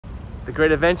The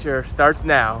great adventure starts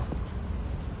now.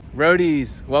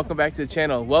 Roadies, welcome back to the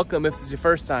channel. Welcome if this is your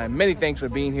first time. Many thanks for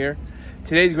being here.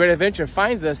 Today's great adventure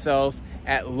finds ourselves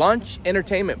at Lunch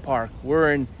Entertainment Park.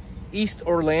 We're in East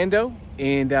Orlando,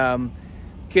 and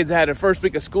kids had their first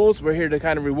week of school, so we're here to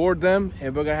kind of reward them,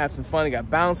 and we're gonna have some fun. We got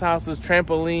bounce houses,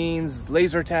 trampolines,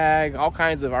 laser tag, all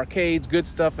kinds of arcades, good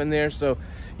stuff in there. So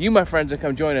you, my friends, will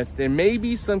come join us. There may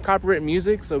be some copyrighted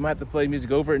music, so we might have to play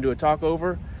music over it and do a talk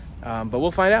over, but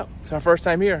we'll find out. It's our first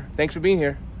time here. Thanks for being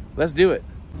here. Let's do it.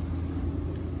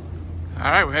 All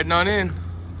right, we're heading on in.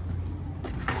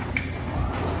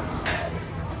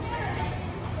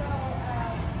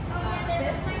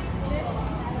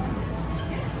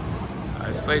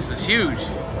 This place is huge.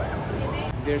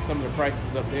 There's some of the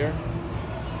prices up there.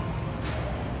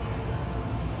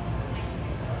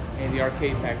 And the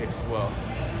arcade package as well.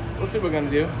 We'll see what we're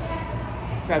gonna do.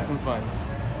 Let's have some fun.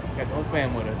 Got the whole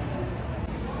fam with us.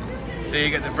 So you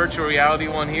got the virtual reality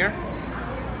one here.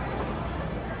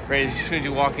 Right as soon as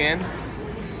you walk in.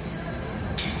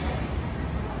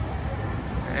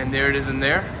 And there it is in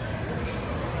there.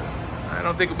 I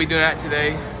don't think we'll be doing that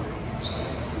today.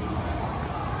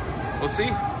 We'll see.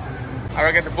 All right,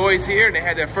 I got the boys here, and they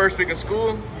had their first week of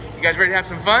school. You guys ready to have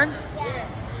some fun?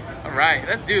 Yes. All right,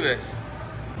 let's do this.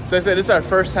 So I said this is our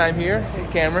first time here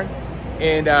at Cameron,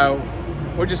 and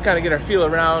we're just kind of get our feel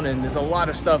around, and there's a lot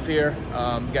of stuff here.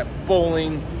 You got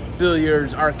bowling,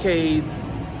 billiards, arcades.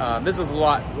 This is a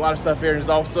lot of stuff here. There's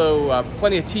also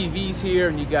plenty of TVs here,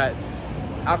 and you got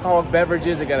alcoholic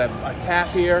beverages. They got a tap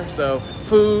here, so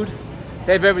food.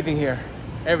 They have everything here,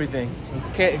 everything,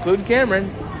 including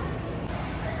Cameron.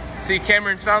 See,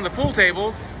 Cameron's found the pool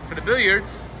tables for the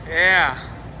billiards. Yeah.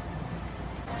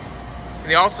 And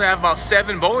they also have about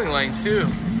 7 bowling lanes too.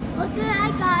 Look what I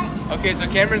got. Okay, so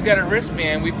Cameron's got a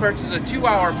wristband. We purchased a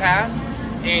 2-hour pass,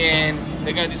 and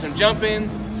they're gonna do some jumping,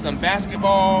 some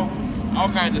basketball, all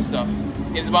kinds of stuff.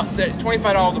 It's about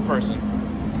 $25 a person.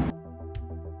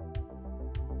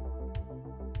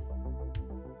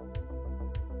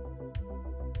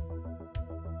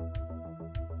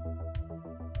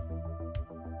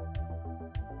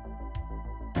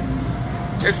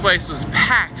 This place was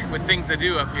packed with things to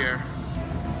do up here.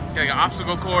 Got like an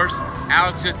obstacle course.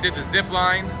 Alex just did the zip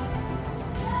line.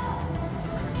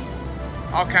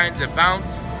 All kinds of bounce.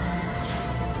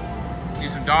 Do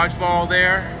some dodgeball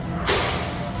there.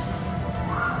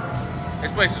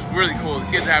 This place was really cool. The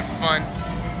kids are having fun.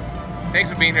 Thanks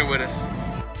for being here with us.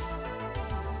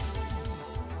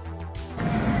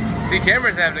 See,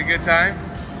 Cameron's having a good time.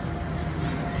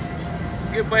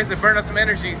 Good place to burn up some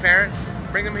energy, parents.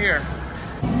 Bring them here.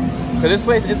 So this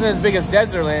place isn't as big as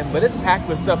Desertland, but it's packed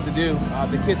with stuff to do.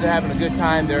 The kids are having a good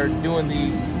time. They're doing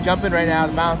the jumping right now,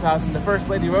 the bounce house, and the First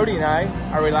Lady Roadie and I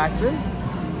are relaxing,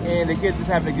 and the kids just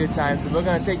having a good time. So we're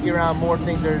gonna take you around more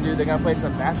things to do. They're gonna play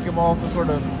some basketball, some sort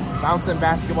of bouncing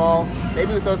basketball.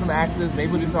 Maybe we'll throw some axes,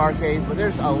 maybe we'll do some arcades, but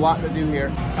there's a lot to do here.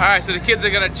 All right, so the kids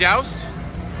are gonna joust.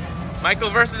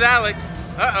 Michael versus Alex.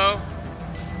 Uh-oh.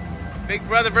 Big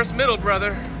brother versus middle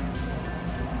brother.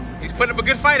 He's putting up a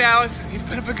good fight, Alex. He's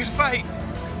putting up a good fight.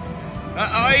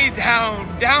 Uh-oh, he's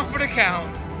down for the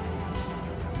count.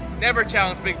 Never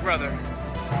challenge big brother.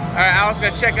 All right, Alex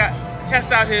gonna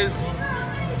test out his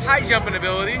high jumping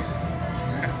abilities.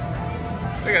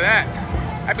 Look at that.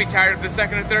 I'd be tired of the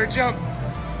second or third jump.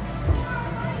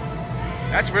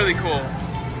 That's really cool.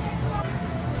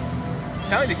 I'm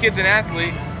telling you, the kid's an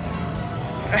athlete.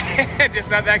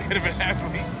 Just not that good of an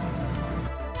athlete.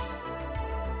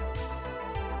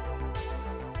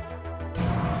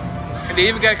 And they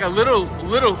even got like a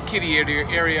little kiddie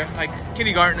area, like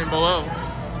kindergarten and below.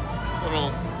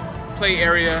 Little play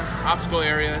area, obstacle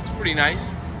area. It's pretty nice.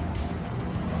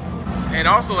 And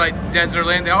also like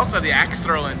Desertland, they also have the axe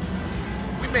throwing.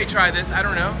 We may try this, I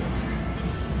don't know.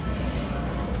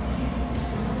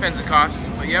 Depends the cost,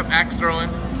 but yep, axe throwing.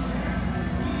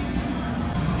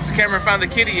 So Cameron found the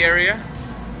kiddie area.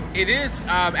 It is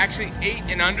actually 8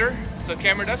 and under, so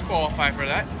Cameron does qualify for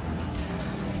that.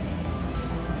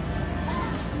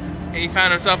 And he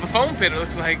found himself a foam pit, it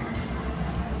looks like.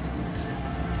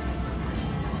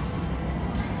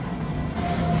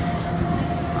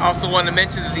 I also want to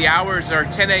mention that the hours are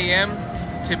 10 a.m.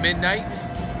 to midnight.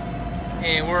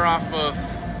 And we're off of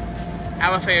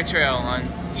Alafaya Trail on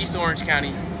East Orange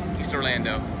County, East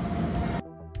Orlando.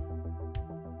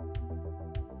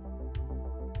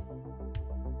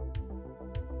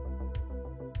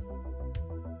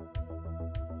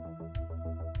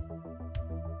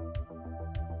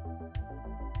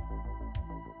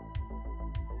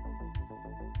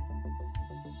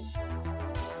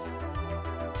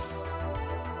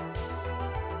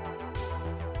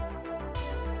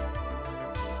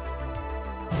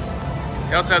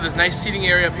 They also have this nice seating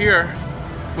area up here,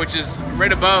 which is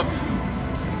right above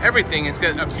everything. It's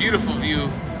got a beautiful view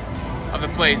of the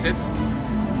place.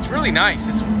 It's really nice.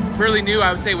 It's really new.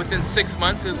 I would say within 6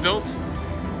 months it was built.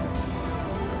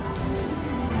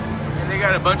 And they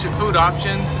got a bunch of food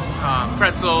options,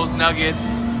 pretzels,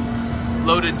 nuggets,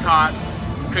 loaded tots,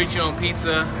 create your own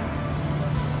pizza.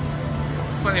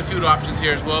 Plenty of food options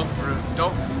here as well for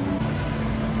adults.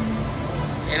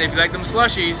 And if you like them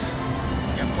slushies,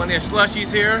 you got plenty of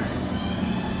slushies here.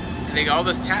 And they got all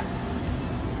this tap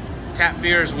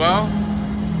beer as well.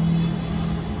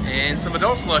 And some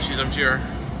adult slushies, I'm sure.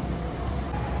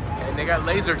 And they got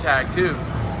laser tag too.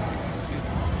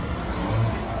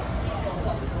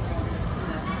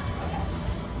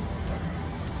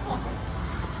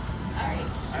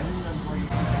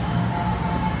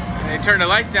 And they turn the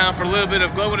lights down for a little bit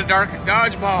of glow-in-the-dark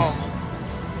dodgeball.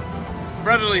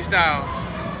 Brotherly style.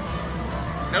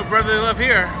 No brotherly love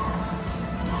here.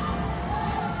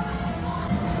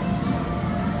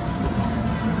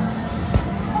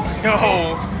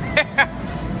 No.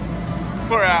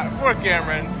 Poor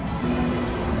Cameron.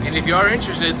 And if you are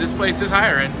interested, this place is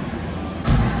hiring.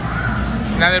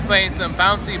 So now they're playing some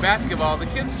bouncy basketball. The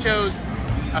kids chose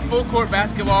a full court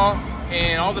basketball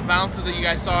and all the bounces that you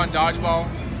guys saw in dodgeball.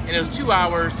 And it was 2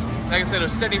 hours. Like I said, it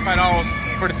was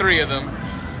 $75 for the 3 of them.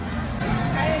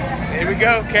 Here we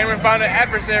go. Cameron found an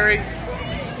adversary.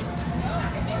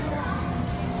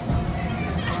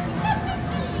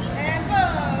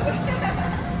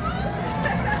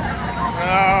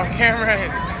 Oh, Cameron.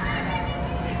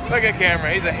 Look at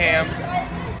Cameron. He's a ham.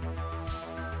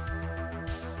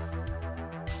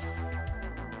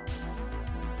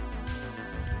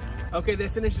 Okay,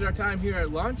 that finishes our time here at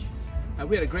lunch.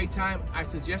 We had a great time. I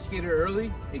suggest you get here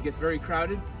early. It gets very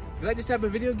crowded. If you like this type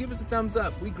of video, give us a thumbs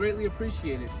up. We greatly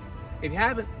appreciate it. If you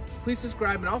haven't, please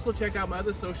subscribe and also check out my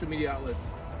other social media outlets.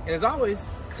 And as always,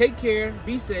 take care,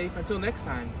 be safe. Until next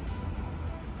time.